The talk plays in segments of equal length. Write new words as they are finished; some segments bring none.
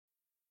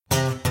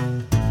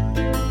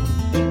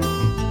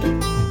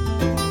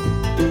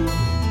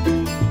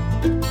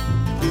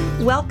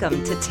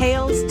Welcome to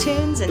Tales,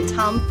 Tunes, and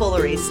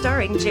Tomfoolery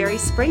starring Jerry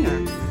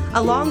Springer,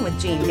 along with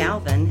Gene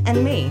Galvin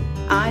and me.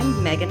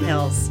 I'm Megan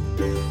Hills.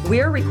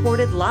 We're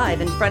recorded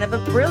live in front of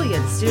a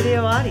brilliant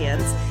studio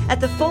audience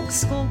at the Folk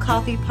School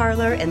Coffee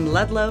Parlor in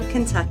Ludlow,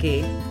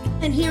 Kentucky.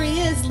 And here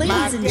he is,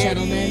 ladies and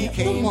gentlemen,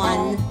 the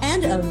one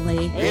and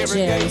only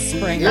Jerry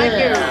Springer.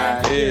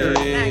 Thank you.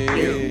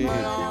 Thank you.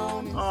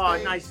 Oh,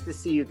 nice to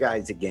see you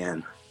guys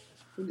again.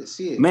 Good to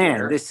see you. Man,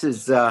 Jerry. this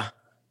is,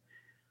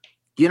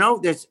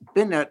 there's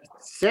been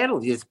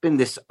sadly, there's been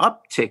this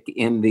uptick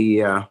in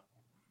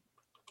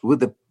with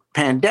the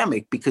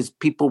pandemic because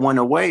people went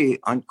away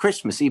on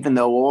Christmas, even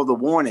though all the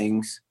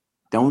warnings,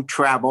 don't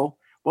travel.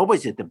 What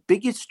was it? The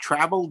biggest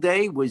travel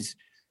day was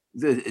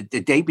the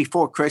day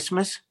before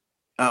Christmas.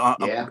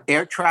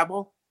 Air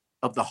travel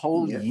of the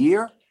whole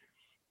year.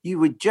 You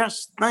would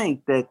just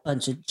think that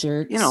bunch of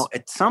jerks.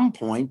 At some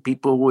point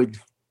people would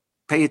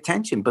pay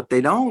attention, but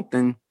they don't.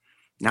 And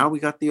now we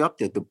got the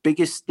update. The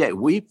biggest day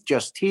we've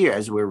just here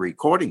as we're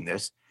recording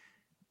this.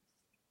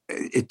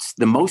 It's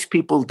the most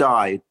people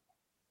died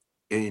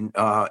in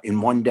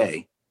one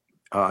day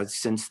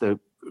since the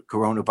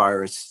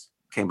coronavirus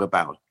came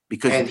about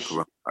because of the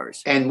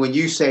coronavirus. And when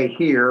you say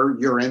here,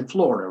 you're in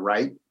Florida,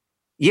 right?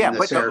 Yeah,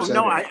 but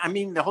I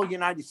mean the whole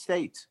United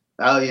States.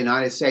 Oh,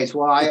 United States.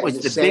 Well, it was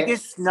the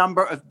biggest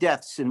number of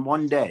deaths in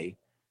one day,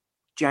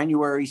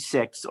 January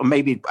 6th, or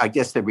maybe I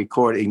guess they're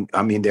reporting the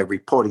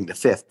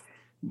 5th.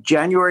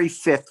 January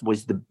 5th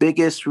was the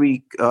biggest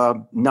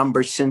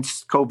number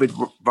since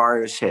COVID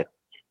virus hit.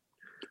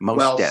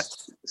 Most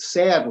deaths.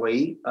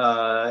 Sadly,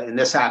 and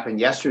this happened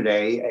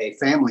yesterday, a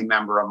family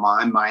member of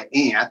mine, my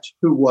aunt,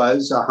 who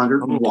was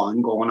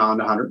 101, going on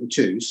to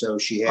 102, so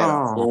she had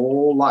a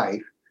full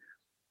life.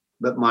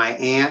 But my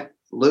aunt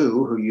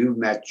Lou, who you've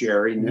met,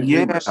 Jerry,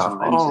 numerous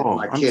times at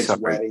my kids'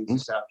 weddings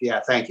and stuff. Yeah,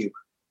 thank you.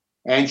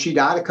 And she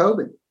died of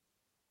COVID.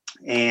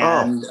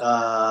 And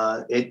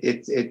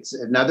it's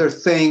another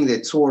thing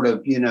that sort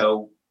of,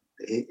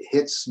 it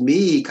hits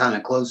me kind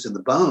of close to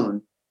the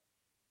bone.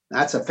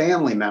 That's a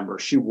family member.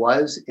 She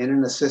was in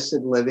an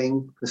assisted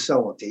living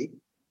facility,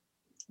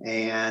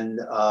 and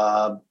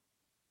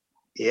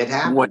it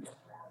happened.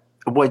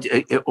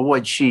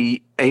 Was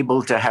she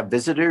able to have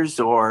visitors,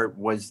 or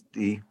was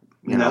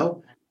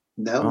No,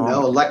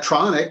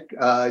 electronic,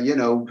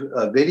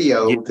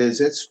 video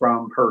visits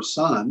from her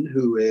son,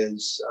 who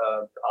is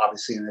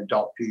obviously an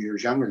adult, 2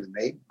 years younger than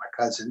me, my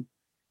cousin,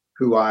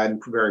 who I'm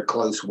very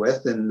close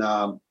with. And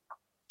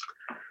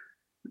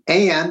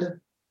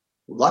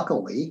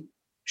luckily,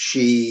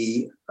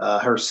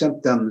 her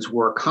symptoms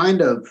were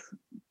kind of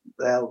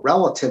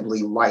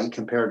relatively light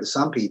compared to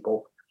some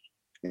people.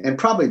 And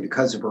probably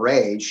because of her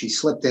age, she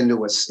slipped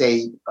into a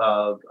state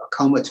of a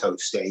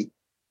comatose state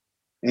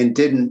and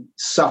didn't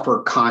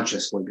suffer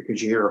consciously,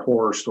 because you hear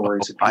horror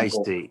stories of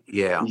people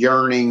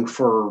yearning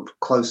for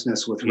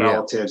closeness with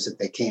relatives that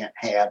they can't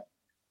have.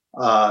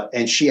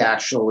 And she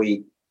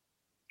actually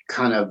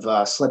kind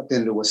of slipped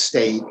into a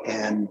state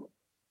and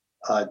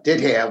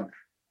did have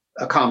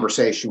a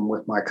conversation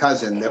with my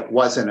cousin that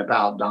wasn't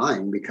about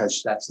dying,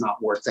 because that's not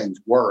where things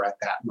were at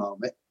that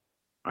moment.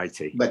 I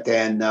see. But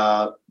then,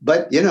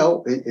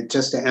 it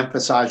just to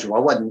emphasize, I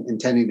wasn't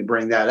intending to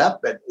bring that up,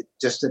 but it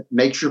just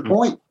makes your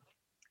point.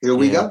 Here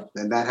we go.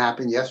 And that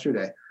happened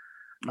yesterday.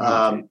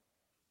 And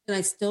I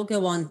still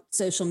go on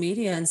social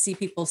media and see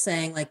people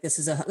saying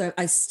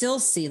I still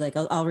see,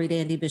 I'll read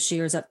Andy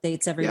Bashir's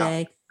updates every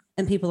day.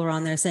 And people are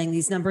on there saying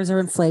these numbers are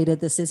inflated.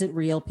 This isn't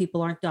real.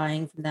 People aren't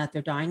dying from that.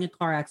 They're dying in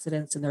car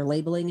accidents, and they're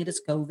labeling it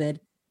as COVID.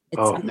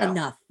 It's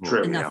enough.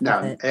 True. Enough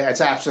No, with it.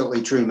 it's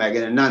absolutely true,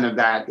 Megan. And none of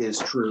that is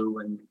true.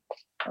 And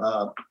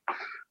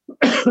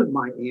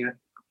my aunt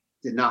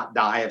did not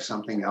die of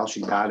something else.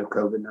 She died of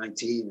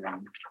COVID-19,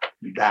 and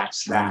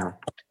that's that.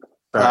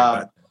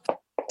 I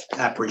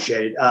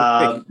appreciate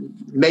it.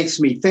 Makes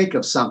me think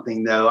of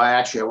something, though.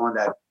 I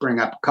wanted to bring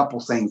up a couple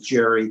things,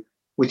 Jerry,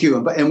 with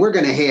you. And we're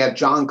going to have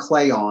John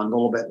Clay on a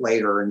little bit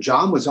later. And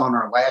John was on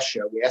our last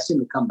show. We asked him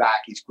to come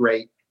back. He's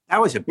great.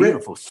 That was a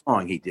beautiful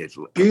song he did.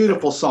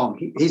 Beautiful song.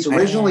 He's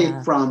originally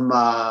from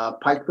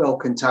Pikeville,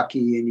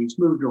 Kentucky, and he's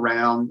moved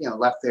around,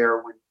 left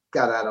there when he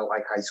got out of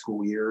high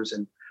school years,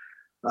 and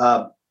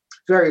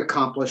very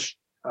accomplished,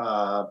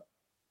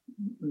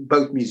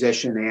 both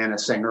musician and a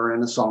singer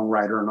and a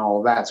songwriter and all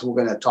of that. So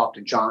we're going to talk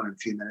to John in a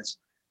few minutes.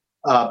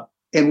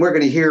 And we're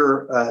going to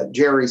hear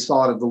Jerry's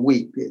thought of the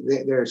week.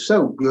 They're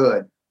so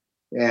good.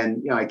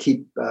 And, I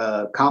keep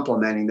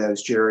complimenting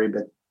those, Jerry,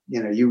 but,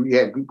 you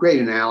have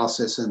great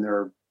analysis and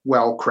they're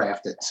well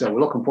crafted. So we're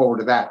looking forward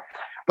to that.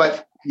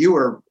 But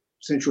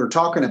since you were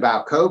talking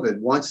about COVID,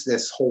 once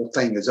this whole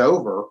thing is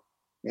over,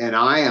 and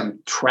I am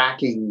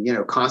tracking,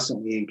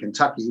 constantly in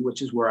Kentucky,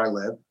 which is where I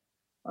live,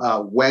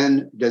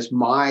 when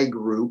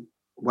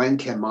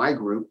can my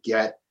group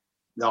get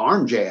the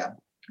arm jab?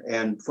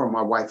 And for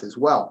my wife as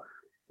well.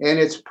 And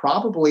it's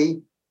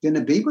probably going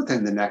to be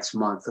within the next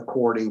month,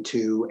 according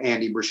to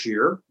Andy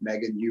Bashir.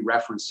 Megan, you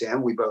referenced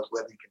him. We both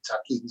live in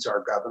Kentucky. He's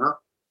our governor.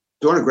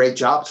 Doing a great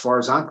job as far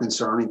as I'm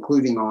concerned,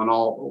 including on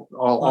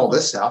all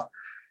this stuff.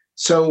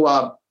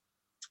 So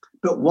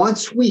But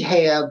once we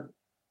have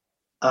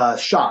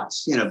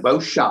shots,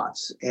 both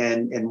shots,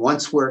 and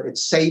once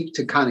it's safe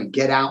to kind of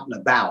get out and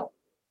about,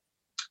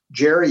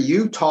 Jerry,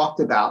 you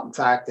talked about, in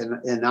fact,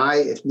 and I,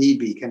 if need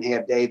be, can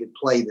have David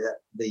play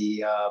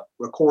the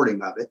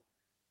recording of it.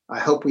 I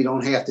hope we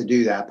don't have to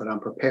do that, but I'm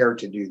prepared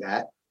to do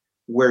that,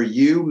 where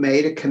you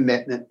made a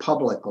commitment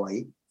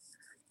publicly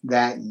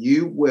that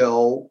you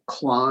will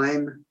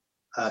climb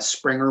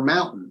Springer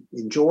Mountain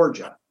in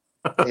Georgia.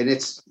 And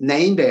it's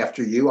named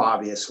after you,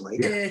 obviously.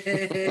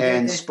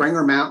 And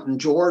Springer Mountain,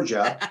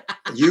 Georgia.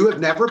 You have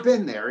never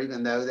been there,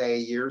 even though they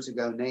years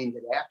ago named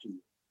it after you.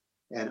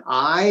 And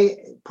I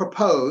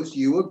proposed,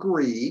 you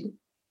agreed.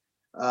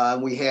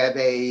 We have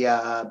a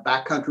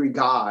backcountry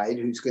guide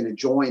who's going to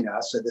join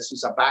us. So this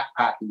is a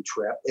backpacking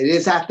trip. It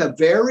is at the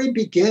very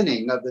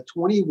beginning of the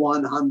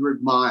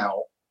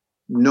 2,100-mile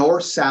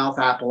north-south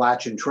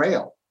Appalachian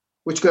Trail,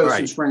 which goes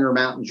from Springer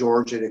Mountain,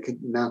 Georgia to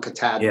Mount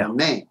Katahdin,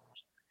 Maine.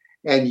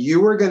 And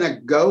you are going to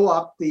go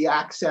up the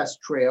access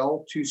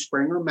trail to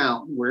Springer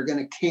Mountain. We're going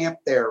to camp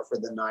there for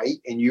the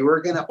night, and you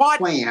are going to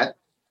plant.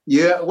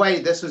 You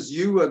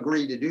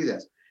agreed to do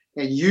this.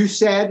 And you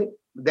said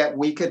that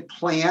we could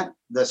plant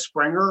the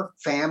Springer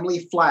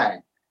family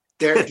flag.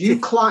 There, if you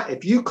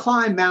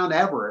climb Mount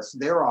Everest,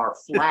 there are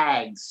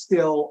flags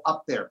still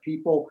up there.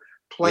 People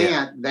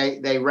plant,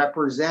 they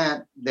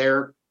represent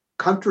their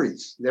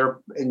countries.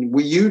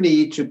 You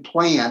need to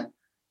plant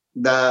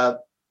the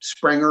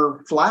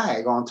Springer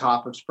flag on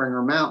top of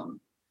Springer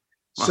Mountain.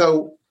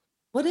 So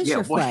what is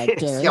your flag,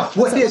 Jerry?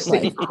 What is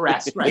the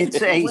crest? Right?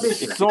 It's a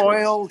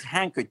soiled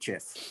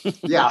handkerchief.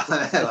 Yeah,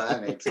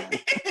 that makes sense.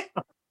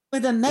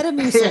 With a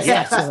Metamucil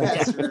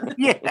section.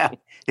 Yeah,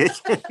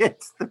 it's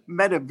the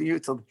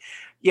Metamucil.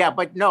 Yeah,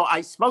 but no,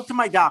 I spoke to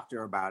my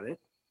doctor about it.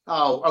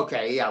 Oh,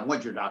 okay. Yeah,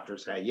 what'd your doctor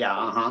say?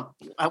 Yeah,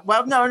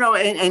 well, no,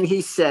 and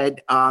he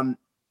said,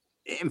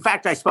 in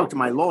fact, I spoke to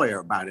my lawyer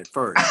about it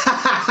first.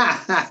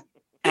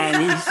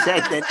 And he said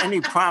that any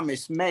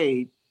promise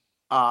made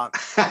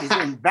is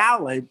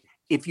invalid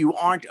if you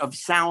aren't of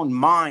sound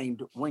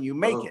mind when you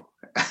make it.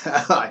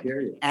 I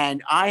hear you.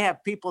 And I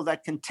have people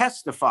that can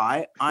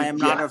testify I am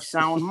not of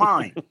sound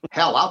mind.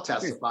 Hell, I'll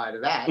testify to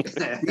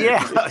that.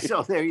 Yeah,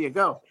 so there you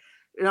go.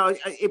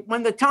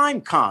 When the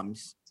time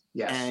comes,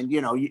 and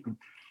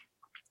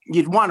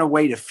you'd want to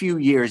wait a few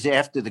years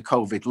after the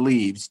COVID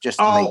leaves just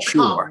to make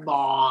sure. Come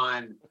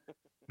on.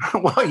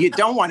 Well, you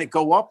don't want to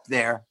go up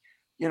there.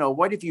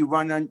 What if you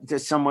run into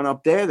someone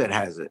up there that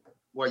has it?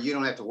 Well, you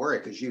don't have to worry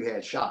because you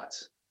had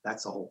shots.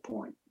 That's the whole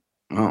point.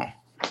 Oh.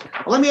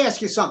 Well, let me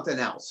ask you something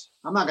else.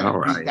 I'm not going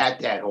to beat that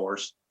dead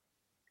horse.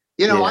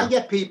 I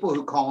get people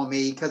who call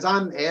me because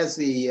I'm as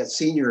the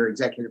senior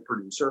executive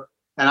producer,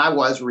 and I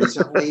was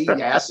recently,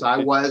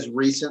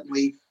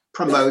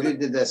 promoted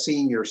to the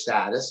senior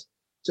status.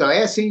 So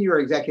as senior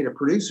executive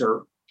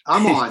producer,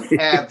 I'm on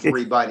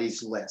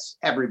everybody's list,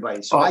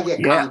 everybody. So I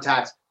get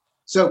contacts.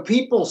 So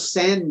people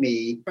send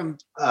me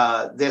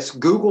this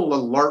Google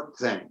alert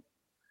thing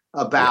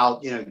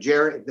about,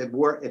 Jerry,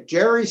 if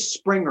Jerry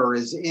Springer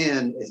is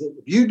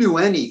if you do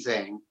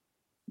anything,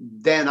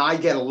 then I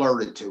get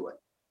alerted to it.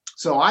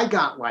 So I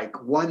got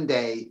one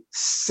day,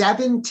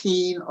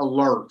 17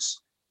 alerts,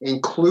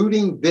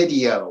 including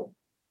video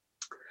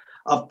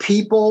of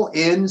people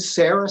in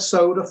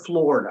Sarasota,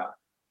 Florida,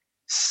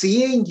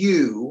 seeing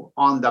you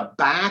on the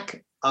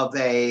back of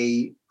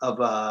a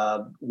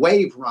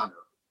wave runner,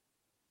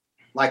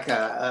 like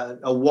a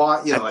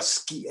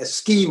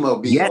ski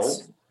mobile.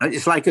 Yes,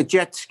 it's like a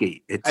jet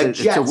ski.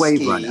 It's a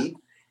wave runner.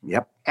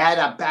 Yep. At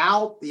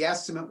about, the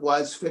estimate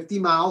was 50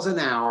 miles an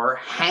hour,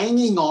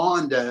 hanging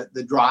on to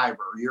the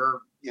driver.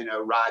 You're,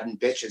 riding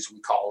bitches, we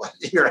call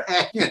it. You're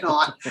hanging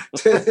on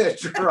to the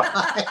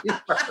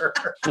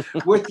driver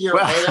with your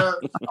hair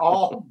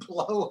all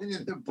blowing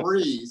in the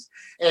breeze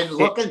and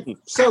looking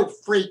so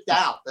freaked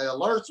out. The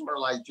alerts were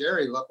like,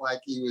 Jerry looked like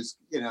he was,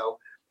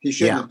 he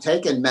shouldn't have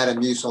taken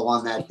Metamucil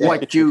on that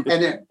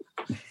day.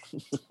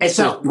 And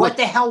so what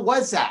the hell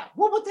was that?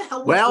 What the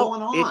hell was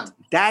going on?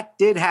 That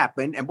did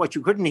happen. And what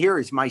you couldn't hear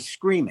is my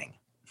screaming.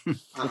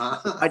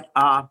 But,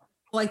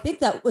 I think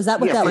that was what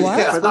that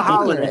was?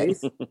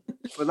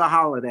 For the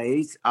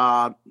holidays,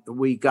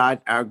 we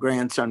got our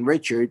grandson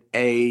Richard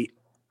a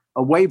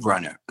wave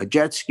runner, a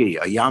jet ski,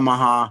 a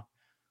Yamaha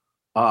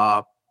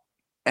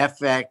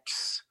FX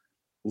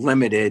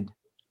Limited.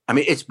 I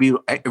mean, it's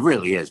beautiful. It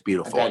really is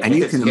beautiful. And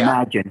you can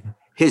imagine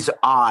his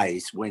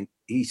eyes when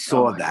he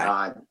saw that.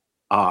 God.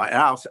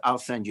 And I'll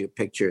send you a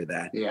picture of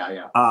that.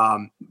 Yeah.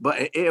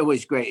 But it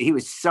was great. He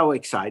was so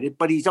excited,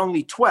 but he's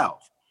only 12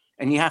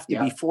 and you have to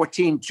be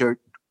 14 to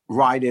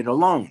ride it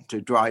alone,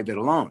 to drive it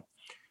alone.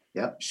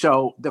 Yep.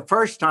 So the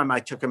first time I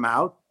took him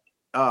out,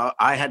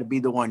 I had to be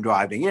the one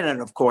driving it.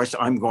 And of course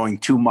I'm going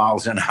 2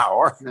 miles an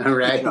hour. All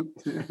right.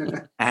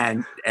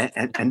 and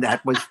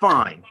that was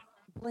fine.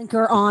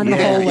 Blinker on the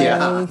whole way.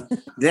 Yeah.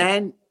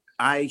 Then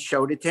I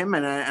showed it to him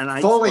and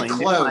I fully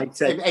clothed. I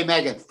said, hey,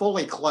 Megan,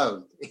 fully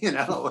clothed, his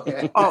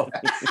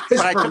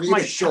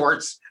Bermuda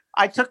shorts.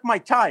 I took my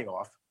tie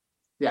off.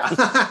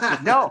 Yeah.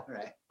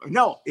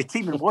 No, it's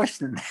even worse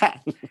than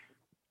that.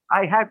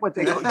 I had what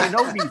they,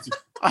 these,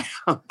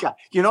 oh God,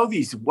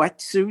 these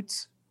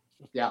wetsuits?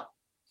 Yeah.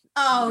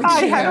 Oh,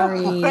 I had a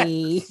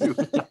Jerry.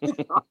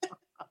 wetsuit. Oh,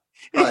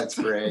 that's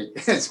great.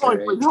 It's Oh,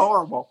 great. it was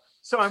horrible.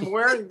 So I'm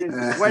wearing this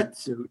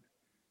wetsuit,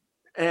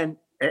 and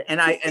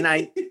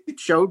I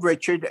showed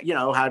Richard,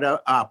 how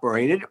to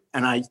operate it,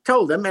 and I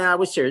told him, and I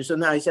was serious,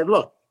 and I said,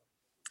 "Look,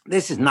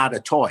 this is not a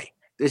toy.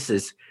 This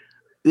is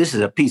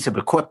a piece of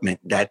equipment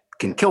that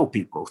can kill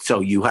people.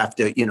 So you have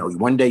to,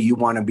 one day you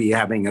want to be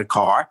having a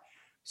car,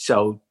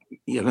 so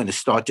you're going to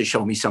start to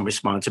show me some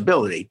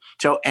responsibility."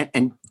 So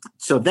and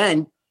so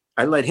then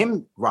I let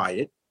him ride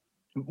it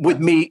with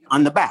me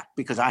on the back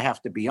because I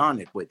have to be on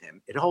it with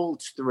him. It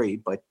holds 3,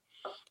 but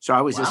so I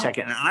was the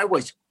second, and I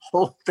was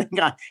holding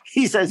on.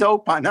 He says,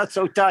 "Opa, not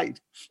so tight."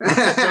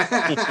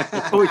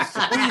 I was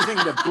squeezing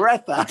the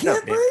breath out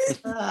of him.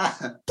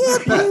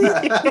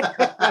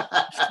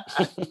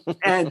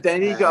 And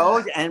then he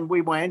goes, and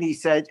we went. He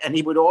said, and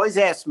he would always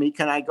ask me,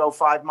 "Can I go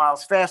 5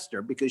 miles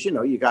faster?" Because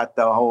you got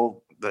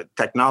the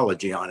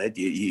technology on it.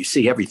 You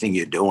see everything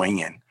you're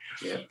doing, and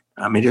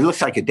I mean, it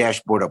looks like a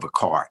dashboard of a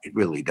car. It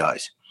really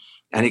does.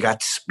 And it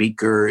got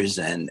speakers,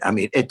 and I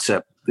mean, it's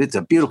a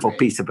beautiful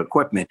piece of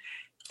equipment.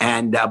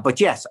 And but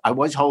yes, I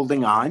was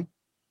holding on,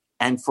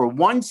 and for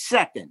 1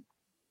 second,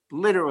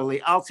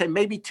 literally, I'll say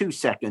maybe 2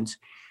 seconds,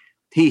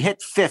 he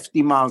hit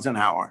 50 miles an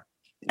hour,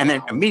 and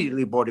then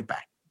immediately brought it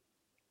back.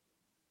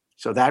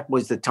 So that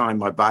was the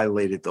time I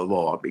violated the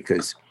law,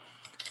 because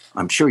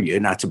I'm sure you're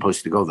not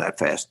supposed to go that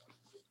fast.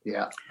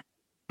 Yeah,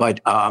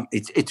 but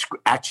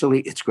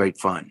it's great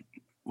fun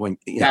when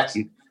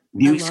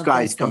these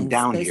guys come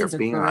down here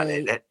being on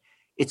it.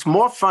 It's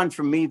more fun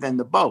for me than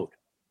the boat.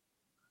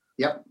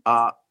 Yep.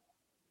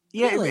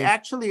 Really?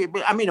 Actually,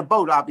 I mean, a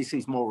boat obviously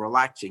is more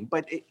relaxing,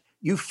 but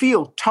you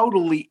feel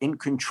totally in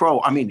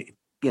control. I mean,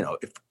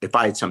 if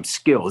I had some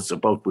skills, the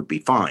boat would be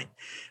fine,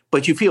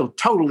 but you feel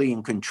totally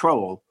in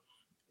control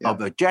of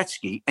a jet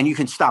ski, and you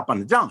can stop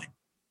on a dime.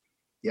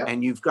 Yeah.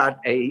 And you've got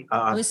I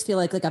always feel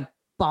like a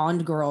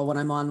Bond girl when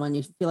I'm on one.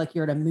 You feel like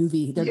you're in a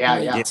movie.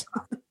 Yeah.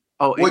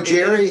 Oh, well,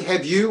 Jerry, I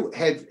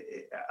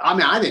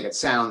think it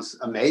sounds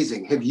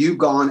amazing. Have you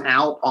gone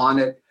out on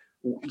it,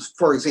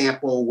 for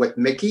example, with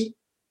Mickey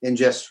and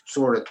just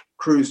sort of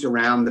cruised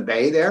around the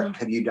bay there?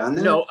 Have you done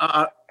that? No,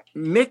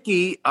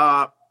 Mickey,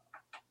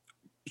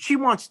 she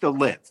wants to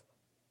live.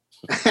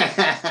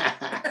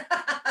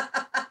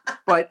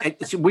 But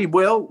we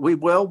will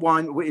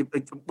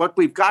what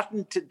we've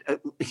gotten to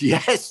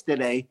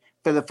yesterday,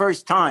 for the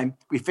first time,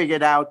 we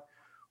figured out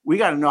we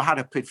got to know how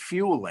to put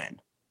fuel in.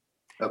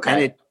 Okay.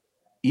 And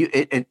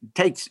it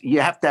takes,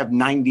 you have to have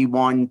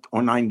 91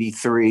 or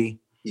 93.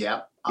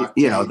 Yeah.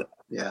 Octane.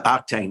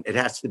 Octane. It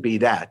has to be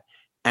that.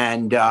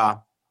 And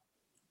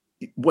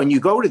when you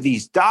go to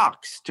these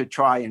docks to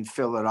try and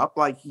fill it up,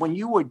 like when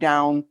you were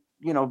down,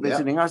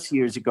 visiting us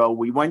years ago,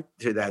 we went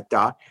to that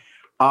dock.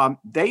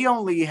 They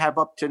only have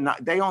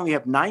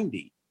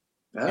 90.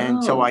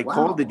 And so I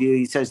called the dealer.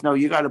 He says, "No,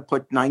 you got to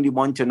put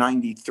 91 to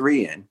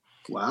 93 in."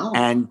 Wow.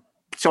 And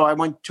so I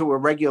went to a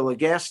regular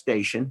gas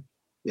station.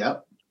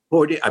 Yep.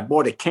 I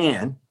bought a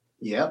can.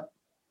 Yep.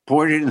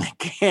 Poured it in the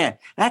can.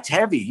 That's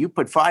heavy. You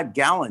put 5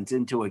 gallons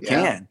into a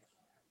can.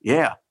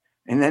 Yeah.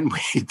 And then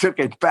we took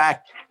it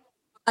back.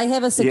 I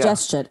have a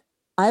suggestion.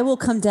 I will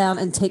come down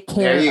and take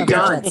care of the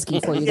jet ski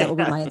for you. That will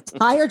be my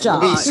entire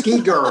job. Be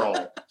ski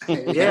girl.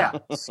 Yeah,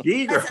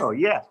 ski girl.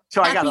 Yeah.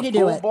 So I got a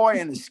pool boy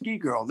and a ski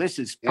girl. This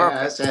is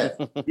perfect. Yeah, that's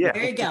it. Yeah.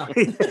 There you go.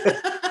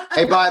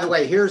 Hey, by the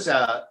way, here's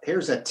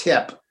a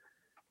tip.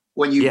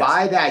 When you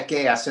buy that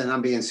gas, and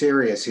I'm being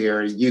serious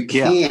here, you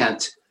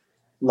can't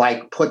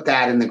put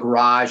that in the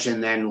garage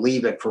and then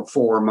leave it for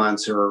 4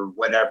 months or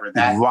whatever.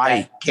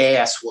 That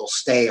gas will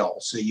stale.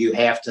 So you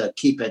have to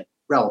keep it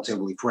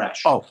relatively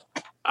fresh. Oh,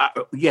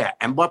 yeah.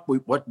 And what we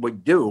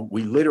do,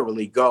 we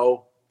literally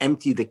go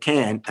empty the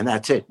can, and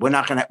that's it. We're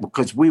not going to,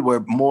 because we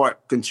were more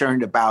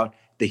concerned about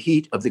the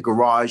heat of the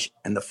garage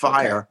and the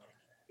fire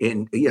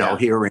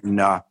here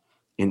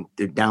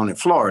down in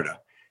Florida.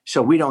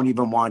 So we don't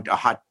even want a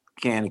hot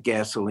can of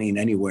gasoline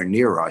anywhere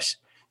near us.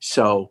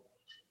 So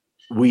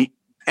we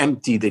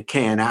empty the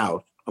can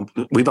out.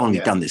 We've only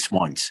done this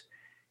once.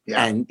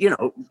 Yeah. And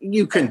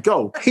you can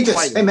go. Hey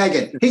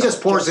Megan, he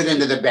just pours it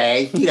into the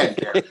bay. He doesn't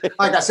care.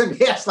 Like I said,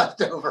 gas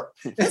left over.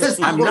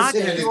 I'm not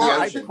sure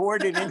I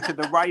poured it into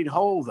the right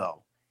hole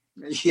though.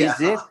 Yeah.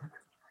 Is it?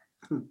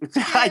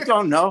 I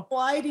don't know.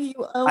 Why do you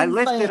own I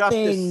lifted up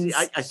things?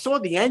 I saw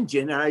the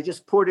engine and I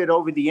just poured it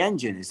over the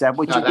engine. Is that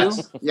what you do?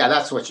 Yeah,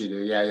 that's what you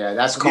do. Yeah.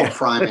 That's called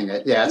priming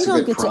it. Yeah, it's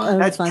a good prime.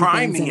 That's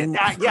priming it.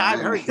 Yeah,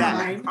 I've heard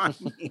that.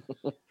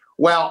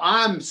 Well,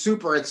 I'm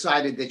super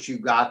excited that you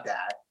got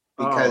that.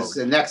 Because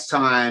the next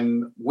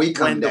time we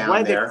come down there,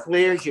 when the weather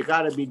clears, you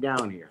got to be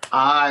down here.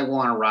 I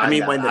want to ride. I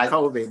mean,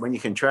 when you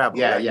can travel,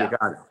 you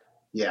got it.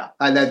 Yeah,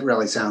 that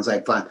really sounds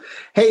like fun.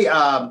 Hey,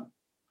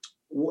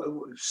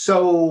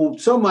 so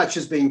much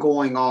has been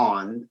going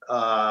on,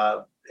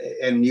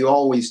 and you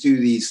always do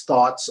these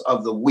thoughts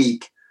of the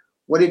week.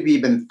 What have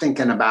you been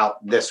thinking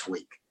about this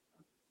week?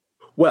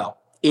 Well,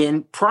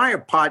 In prior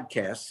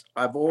podcasts,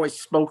 I've always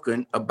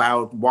spoken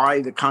about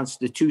why the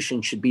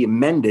Constitution should be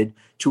amended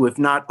to, if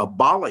not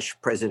abolish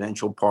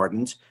presidential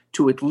pardons,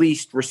 to at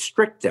least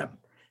restrict them.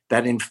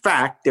 That in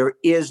fact, there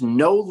is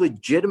no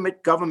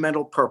legitimate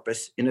governmental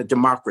purpose in a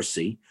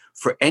democracy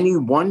for any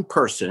one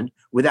person,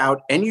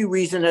 without any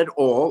reason at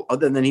all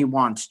other than he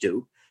wants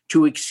to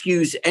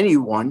excuse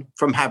anyone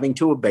from having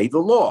to obey the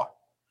law.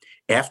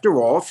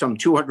 After all, some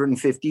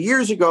 250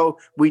 years ago,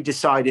 we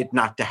decided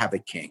not to have a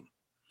king.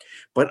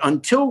 But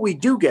until we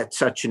do get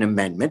such an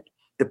amendment,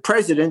 the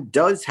president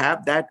does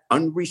have that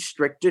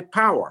unrestricted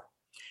power.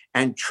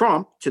 And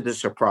Trump, to the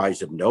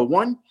surprise of no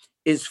one,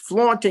 is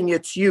flaunting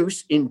its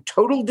use in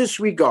total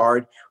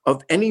disregard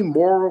of any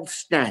moral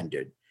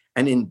standard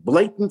and in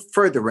blatant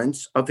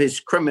furtherance of his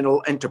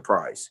criminal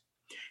enterprise.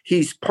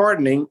 He's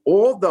pardoning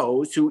all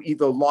those who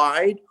either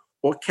lied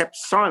or kept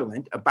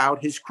silent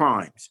about his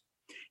crimes,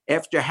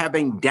 after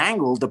having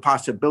dangled the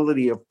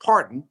possibility of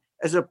pardon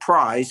as a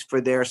prize for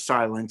their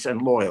silence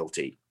and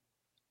loyalty.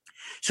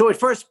 So at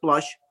first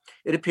blush,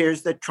 it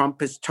appears that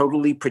Trump has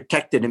totally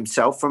protected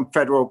himself from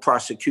federal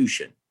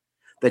prosecution,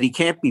 that he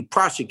can't be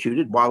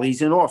prosecuted while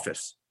he's in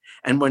office.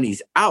 And when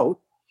he's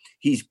out,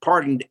 he's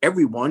pardoned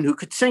everyone who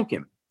could sink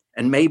him,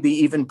 and maybe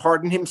even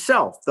pardon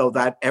himself, though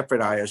that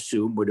effort, I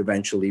assume, would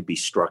eventually be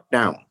struck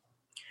down.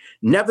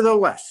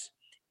 Nevertheless,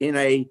 in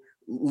a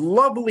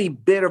lovely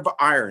bit of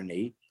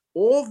irony,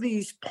 all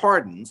these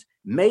pardons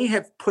may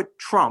have put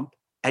Trump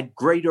at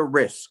greater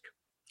risk.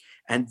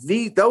 And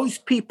those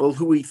people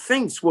who he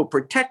thinks will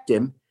protect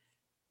him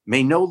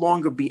may no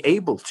longer be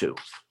able to.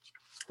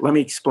 Let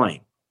me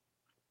explain.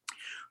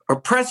 A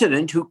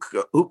president who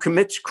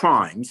commits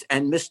crimes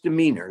and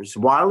misdemeanors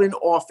while in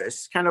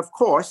office can, of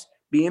course,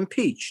 be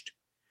impeached.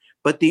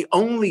 But the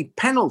only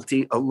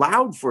penalty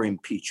allowed for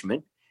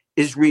impeachment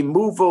is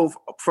removal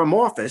from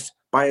office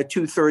by a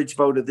 2/3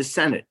 vote of the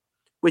Senate,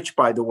 which,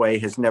 by the way,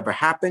 has never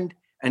happened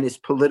and is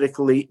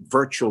politically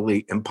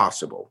virtually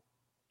impossible.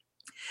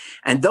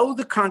 And though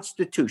the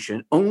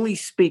Constitution only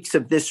speaks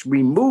of this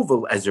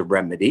removal as a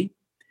remedy,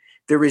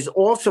 there is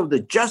also the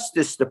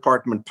Justice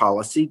Department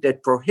policy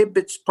that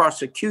prohibits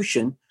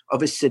prosecution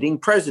of a sitting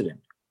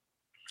president.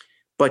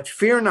 But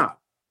fear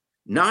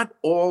not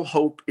all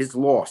hope is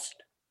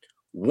lost.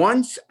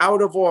 Once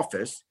out of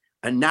office,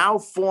 a now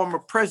former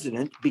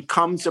president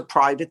becomes a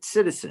private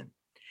citizen.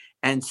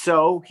 And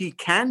so he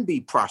can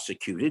be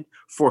prosecuted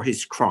for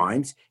his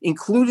crimes,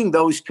 including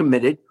those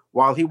committed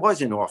while he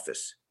was in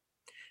office.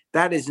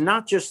 That is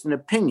not just an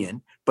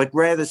opinion, but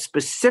rather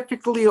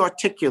specifically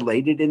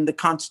articulated in the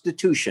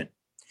Constitution.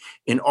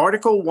 In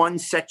Article 1,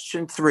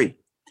 Section 3,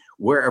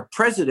 where a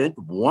president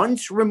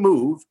once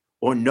removed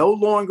or no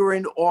longer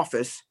in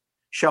office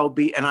shall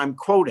be, and I'm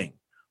quoting,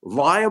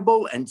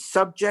 liable and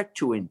subject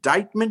to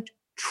indictment,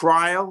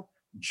 trial,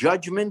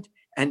 judgment,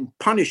 and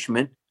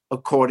punishment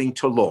according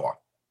to law.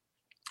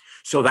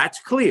 So that's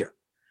clear.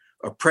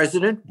 A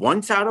president,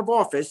 once out of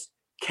office,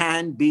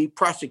 can be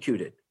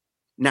prosecuted.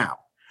 Now,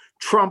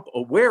 Trump,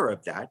 aware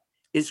of that,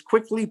 is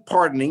quickly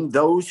pardoning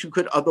those who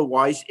could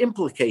otherwise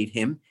implicate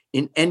him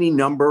in any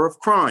number of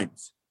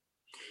crimes.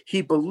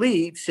 He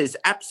believes his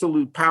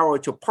absolute power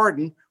to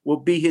pardon will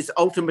be his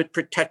ultimate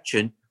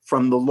protection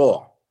from the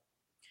law.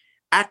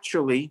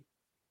 Actually,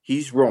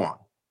 he's wrong.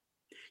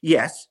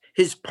 Yes,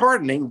 his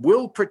pardoning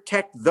will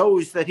protect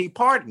those that he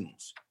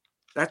pardons.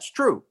 That's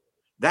true.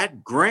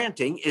 That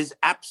granting is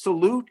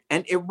absolute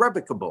and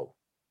irrevocable.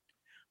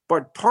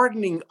 But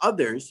pardoning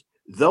others,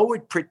 though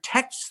it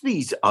protects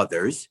these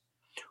others,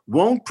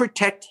 won't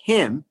protect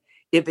him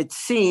if it's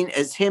seen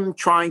as him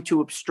trying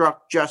to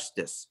obstruct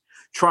justice,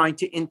 trying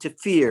to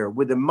interfere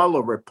with the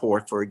Mueller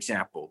report, for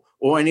example,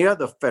 or any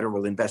other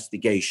federal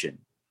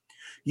investigation.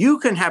 You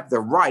can have the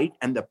right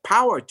and the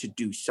power to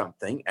do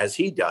something, as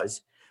he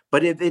does,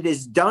 but if it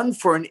is done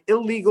for an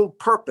illegal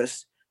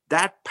purpose,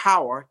 that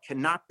power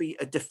cannot be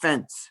a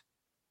defense.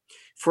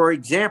 For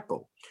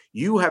example,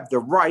 you have the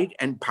right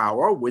and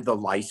power with a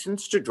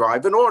license to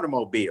drive an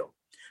automobile.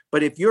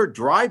 But if you're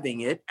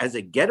driving it as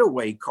a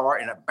getaway car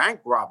in a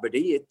bank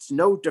robbery, it's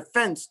no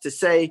defense to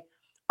say,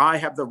 I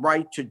have the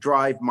right to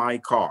drive my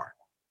car.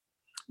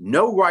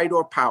 No right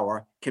or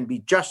power can be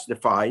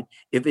justified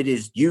if it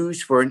is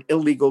used for an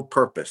illegal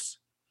purpose.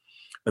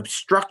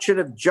 Obstruction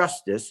of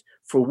justice,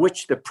 for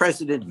which the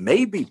president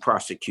may be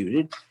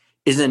prosecuted,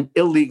 is an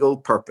illegal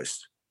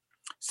purpose.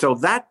 So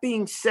that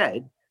being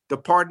said, the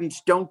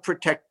pardons don't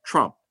protect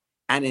Trump,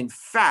 and in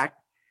fact,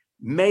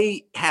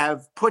 may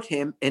have put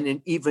him in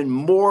an even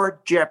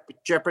more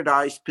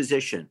jeopardized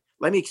position.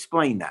 Let me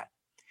explain that.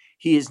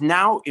 He is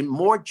now in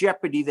more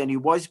jeopardy than he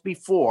was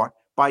before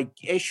by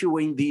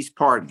issuing these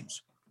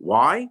pardons.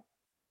 Why?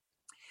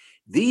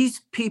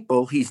 These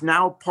people he's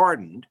now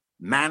pardoned,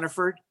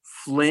 Manafort,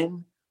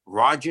 Flynn,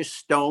 Roger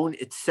Stone,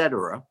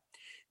 etc.,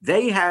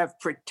 they have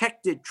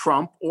protected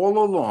Trump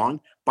all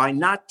along by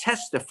not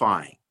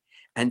testifying.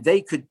 And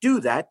they could do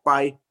that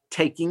by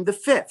taking the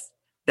fifth.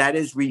 That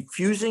is,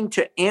 refusing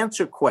to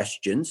answer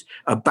questions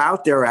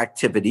about their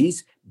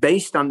activities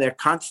based on their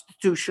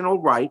constitutional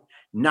right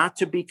not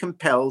to be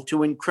compelled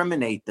to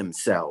incriminate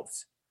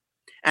themselves.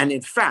 And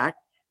in fact,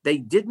 they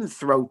didn't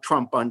throw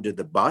Trump under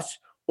the bus,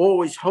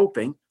 always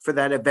hoping for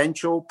that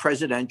eventual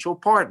presidential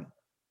pardon.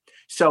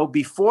 So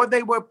before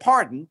they were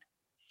pardoned,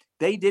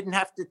 they didn't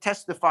have to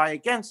testify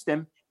against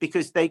him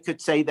because they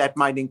could say that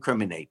might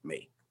incriminate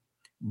me.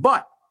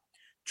 But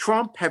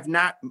Trump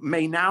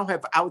may now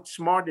have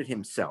outsmarted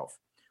himself,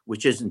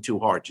 which isn't too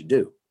hard to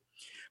do.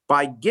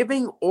 By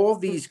giving all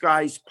these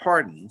guys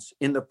pardons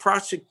in the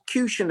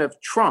prosecution of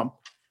Trump,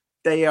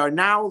 that are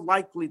now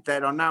likely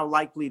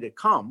to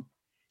come,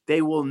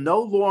 they will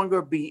no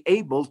longer be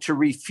able to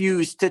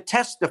refuse to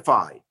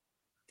testify.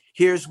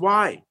 Here's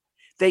why.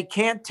 They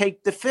can't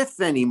take the fifth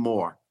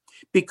anymore,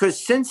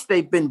 because since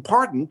they've been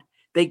pardoned,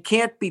 they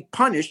can't be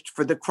punished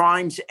for the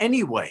crimes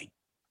anyway.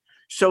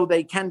 So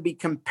they can be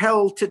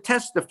compelled to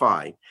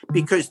testify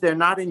because they're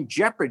not in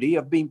jeopardy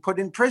of being put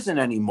in prison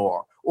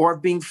anymore or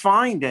of being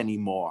fined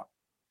anymore.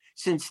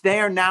 Since they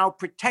are now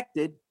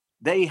protected,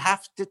 they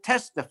have to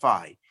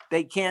testify.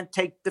 They can't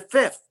take the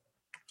fifth.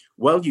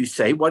 Well, you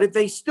say, what if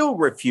they still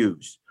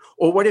refuse?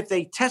 Or what if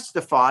they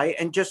testify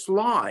and just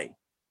lie?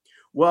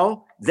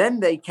 Well, then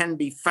they can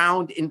be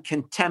found in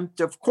contempt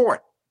of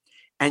court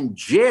and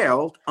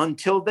jailed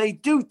until they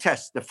do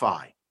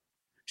testify.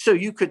 So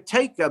you could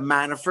take a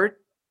Manafort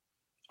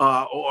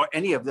or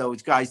any of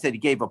those guys that he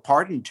gave a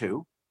pardon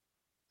to.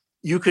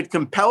 You could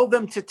compel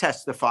them to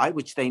testify,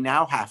 which they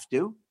now have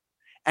to.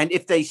 And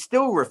if they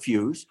still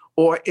refuse,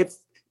 or if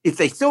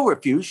they still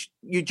refuse,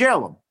 you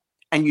jail them.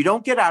 And you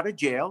don't get out of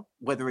jail,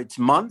 whether it's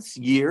months,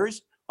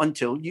 years,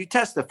 until you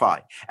testify.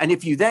 And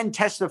if you then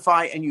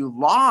testify and you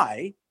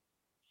lie,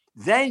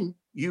 then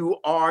you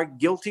are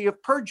guilty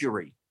of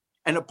perjury.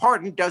 And a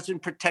pardon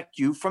doesn't protect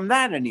you from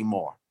that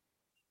anymore.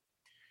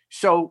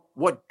 So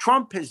what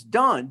Trump has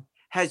done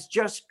has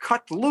just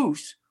cut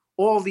loose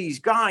all these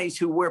guys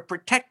who were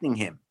protecting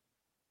him.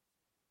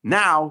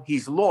 Now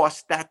he's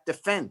lost that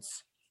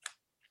defense.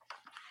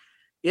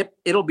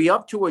 It'll be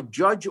up to a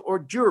judge or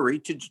jury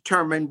to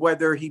determine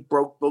whether he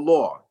broke the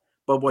law.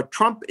 But what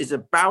Trump is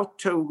about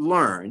to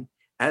learn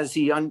as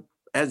he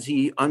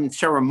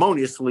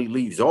unceremoniously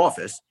leaves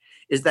office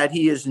is that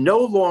he is no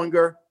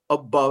longer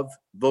above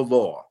the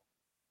law.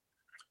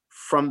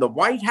 From the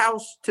White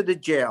House to the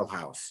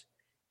jailhouse,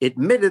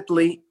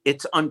 admittedly,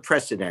 it's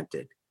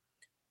unprecedented.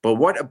 But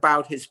what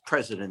about his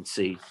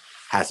presidency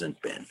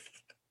hasn't been?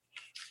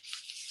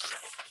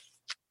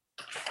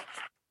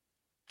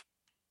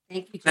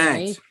 Thank you,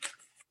 Jerry. Thanks.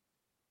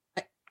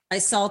 I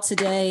saw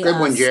today Good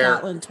one, Jerry.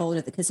 Scotland told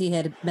it because he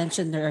had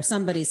mentioned, or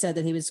somebody said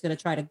that he was going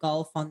to try to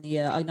golf on the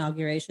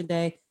inauguration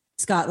day.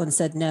 Scotland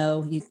said,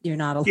 no, you're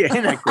not allowed. Yeah,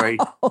 isn't that great?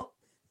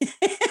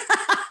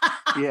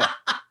 Yeah.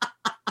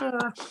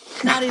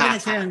 Not even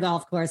if you're on a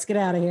golf course. Get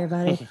out of here,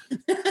 buddy.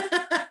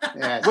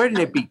 Yes. Wouldn't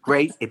it be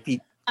great if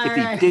he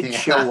did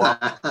show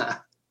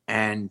up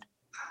and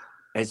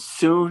as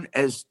soon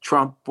as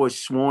Trump was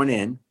sworn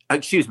in,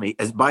 as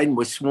Biden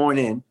was sworn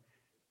in,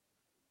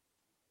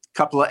 a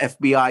couple of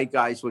FBI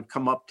guys would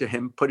come up to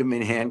him, put him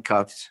in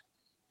handcuffs,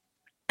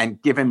 and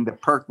give him the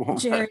perp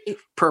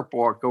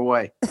walk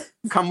away.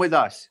 Come with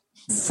us.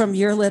 From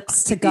your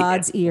lips to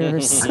God's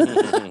ears.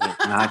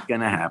 Not going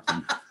to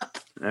happen.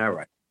 All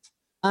right.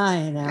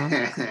 I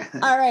know.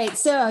 All right.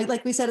 So,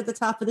 like we said at the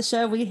top of the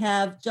show, we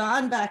have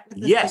John back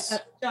with us. Yes.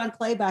 John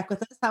Clay back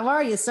with us. How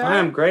are you, sir?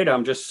 I'm great.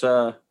 I'm just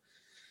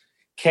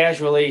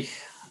casually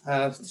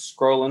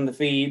scrolling the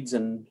feeds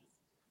and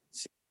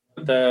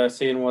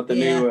seeing what the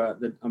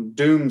new I'm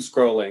doom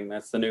scrolling.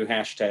 That's the new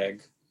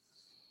hashtag.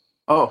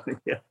 Oh,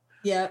 yeah.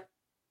 Yep.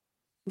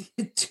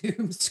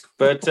 Doom scrolling.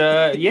 But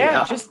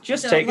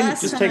just So taking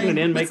last it in,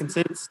 time- making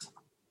sense.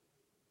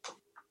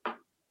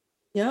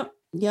 Yep.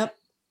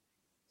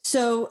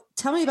 So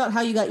tell me about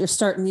how you got your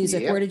start in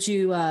music. Yep. Where did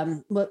you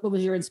what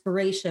was your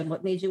inspiration?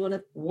 What made you want to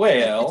play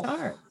Well,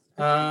 guitar?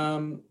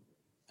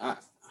 I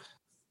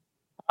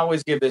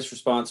always give this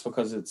response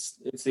because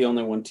it's the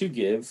only one to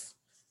give.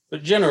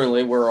 But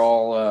generally, we're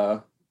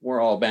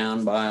all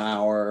bound by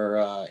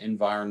our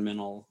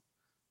environmental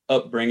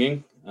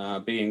upbringing,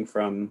 being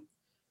from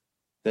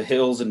the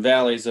hills and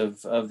valleys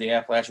of the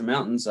Appalachian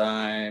Mountains.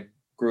 I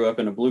grew up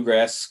in a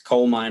bluegrass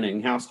coal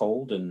mining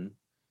household, and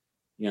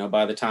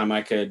by the time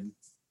I could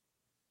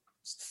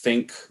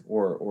think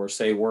or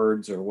say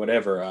words or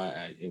whatever,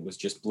 it was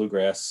just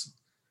bluegrass.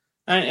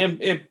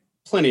 And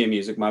plenty of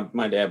music.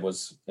 My dad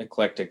was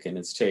eclectic in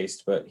his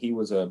taste, but he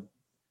was a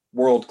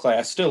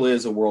world-class, still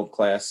is a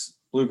world-class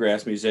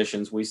bluegrass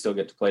musician. We still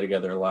get to play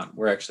together a lot.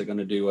 We're actually going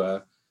to do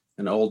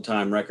an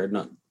old-time record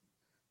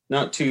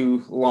not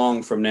too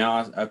long from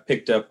now. I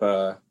picked up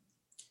a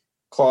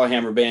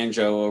clawhammer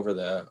banjo over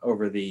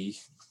the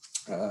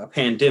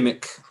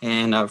pandemic,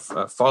 and I've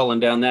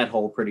fallen down that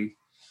hole pretty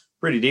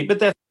deep. But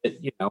that's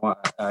it.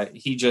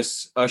 He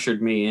just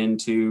ushered me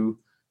into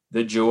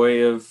the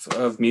joy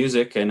of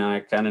music, and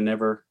I kind of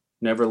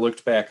never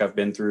looked back. I've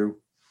been through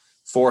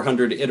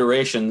 400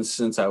 iterations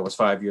since I was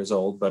 5 years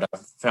old, but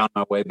I've found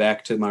my way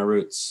back to my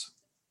roots.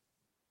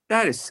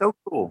 That is so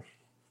cool.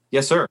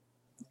 Yes, sir.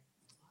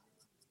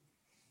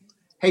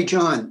 Hey,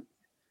 John.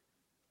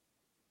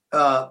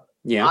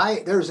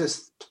 There's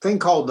this thing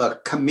called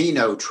the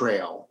Camino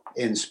Trail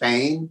in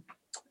Spain,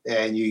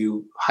 and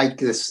you hike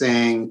this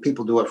thing.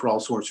 People do it for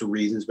all sorts of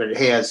reasons, but it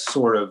has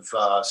sort of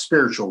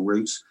spiritual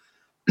roots.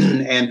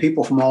 And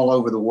people from all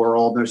over the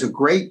world. There's a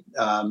great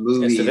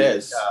movie,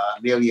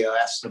 Emilio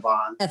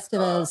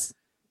Estevez.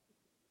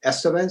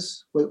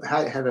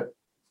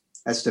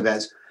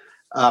 Estevez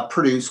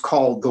produced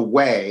called The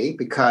Way,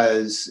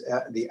 because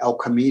the El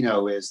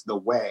Camino is the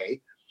way.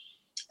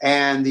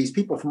 And these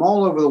people from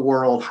all over the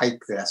world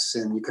hike this,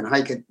 and you can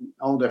hike it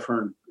all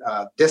different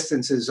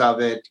distances of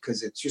it,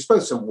 because you're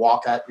supposed to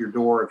walk out your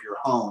door of your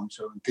home.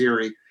 So in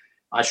theory,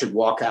 I should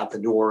walk out the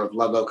door of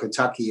Levo,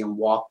 Kentucky, and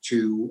walk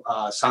to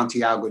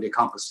Santiago de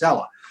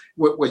Compostela,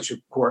 which of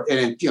course,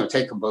 and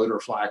take a boat or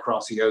fly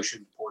across the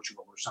ocean to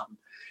Portugal or something.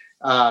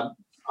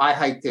 I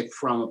hiked it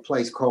from a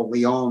place called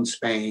Leon,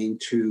 Spain,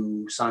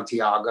 to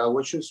Santiago,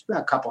 which is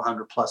a couple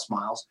 100+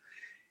 miles.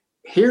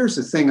 Here's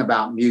the thing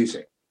about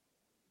music.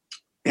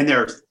 And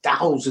there are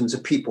thousands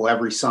of people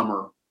every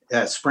summer,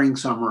 spring,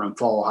 summer, and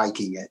fall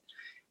hiking it.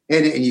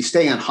 And you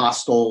stay in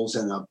hostels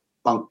and a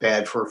bunk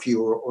bed for a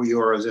few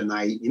euros a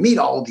night. You meet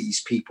all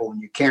these people,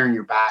 and you're carrying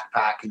your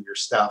backpack and your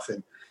stuff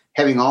and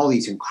having all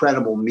these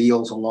incredible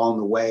meals along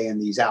the way in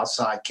these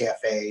outside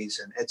cafes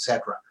and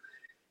etc.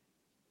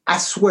 I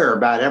swear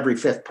about every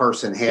fifth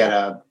person had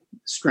a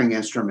string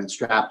instrument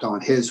strapped on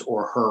his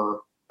or her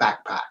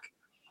backpack.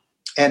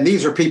 And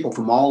these are people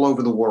from all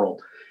over the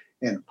world.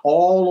 And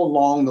all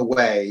along the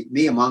way,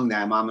 me among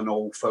them, I'm an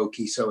old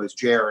folkie, so is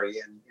Jerry.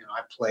 And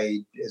I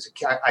played as a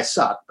kid. I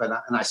suck,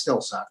 and I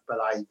still suck, but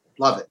I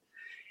love it.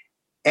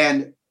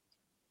 And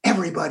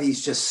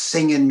everybody's just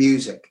singing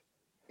music.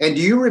 And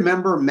do you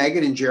remember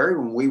Megan and Jerry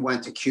when we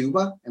went to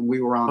Cuba and we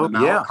were on the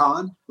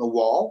Malecon, the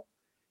wall?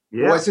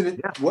 Yeah. Wasn't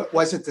it? Yeah.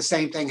 Was it the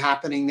same thing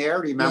happening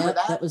there? Do you remember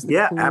that? That was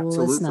the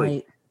coolest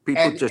night.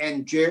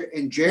 And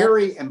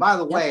Jerry, and by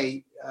the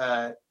way,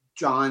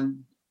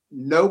 John,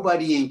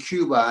 nobody in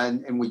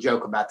Cuba, and we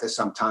joke about this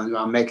sometimes,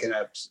 I'm making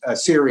a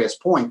serious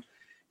point,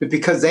 but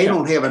because they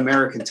don't have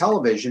American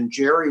television,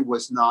 Jerry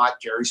was not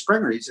Jerry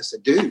Springer. He's just a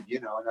dude,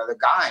 another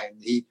guy. And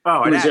he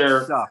was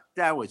there. Sucked.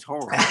 That was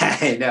horrible.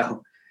 I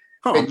know.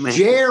 But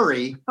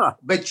Jerry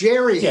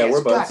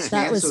has guts,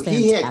 man. So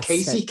he had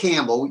Casey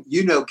Campbell.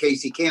 You know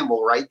Casey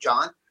Campbell, right,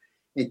 John?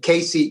 And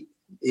Casey,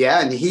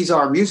 and he's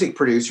our music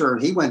producer,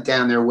 and he went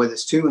down there with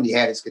us too, and he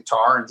had his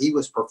guitar, and he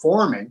was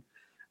performing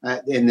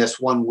in this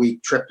 1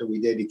 week trip that we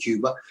did to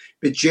Cuba.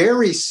 But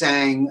Jerry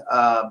sang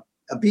a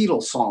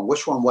Beatles song.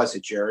 Which one was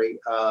it, Jerry?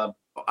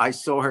 I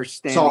saw her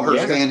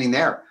standing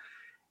there.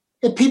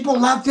 And people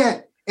loved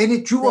it. And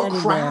it drew a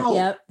crowd.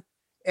 Yep.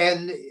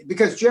 And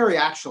because Jerry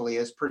actually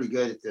is pretty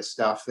good at this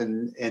stuff, but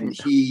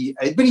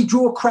he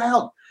drew a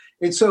crowd.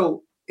 And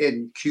so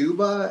in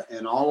Cuba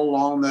and all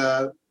along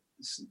the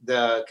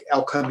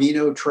El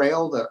Camino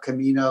Trail, the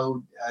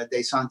Camino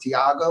de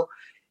Santiago,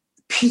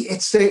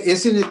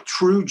 isn't it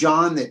true,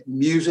 John, that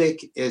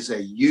music is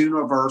a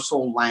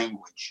universal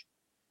language?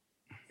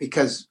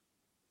 Because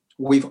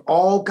we've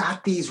all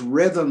got these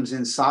rhythms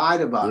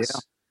inside of us.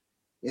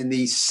 And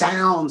these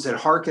sounds that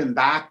harken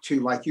back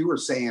to, like you were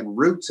saying,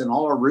 roots, and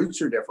all our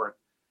roots are different.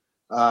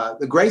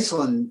 The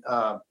Graceland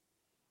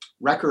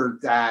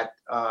record that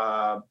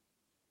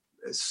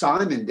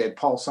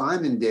Paul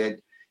Simon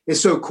did,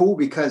 is so cool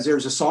because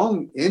there's a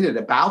song in it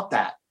about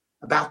that,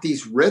 about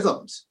these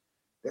rhythms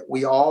that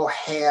we all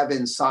have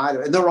inside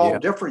of it. And they're all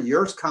different.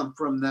 Yours come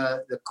from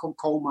the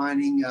coal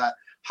mining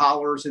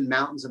hollers and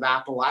mountains of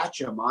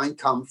Appalachia. Mine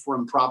come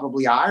from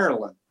probably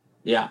Ireland.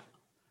 Yeah.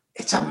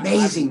 It's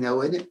amazing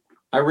though, isn't it?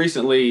 I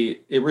recently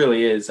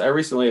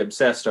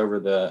obsessed over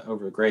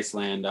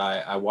Graceland.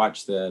 I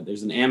watched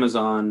there's an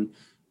Amazon,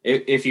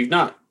 if you've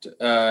not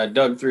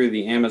dug through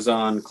the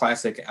Amazon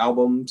classic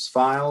albums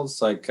files,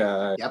 like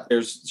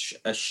there's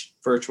a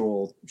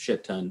virtual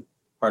shit ton,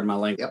 pardon my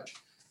language.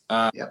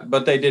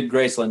 But they did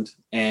Graceland,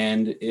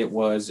 and it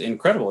was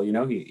incredible.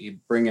 He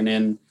bringing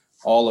in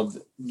all of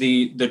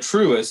the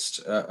truest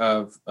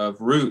of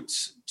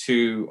roots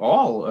to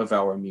all of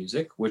our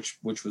music, which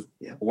was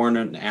born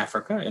in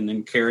Africa and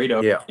then carried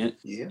over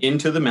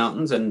into the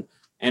mountains.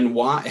 And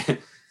why,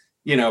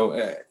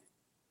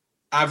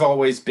 I've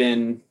always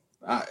been,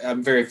 I'm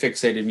a very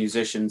fixated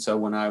musician. So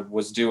when I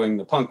was doing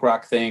the punk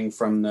rock thing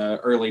from the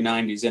early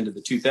 90s into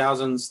the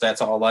 2000s,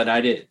 that's all that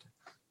I did.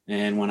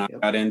 And when I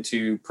got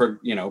into,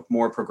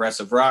 more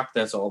progressive rock,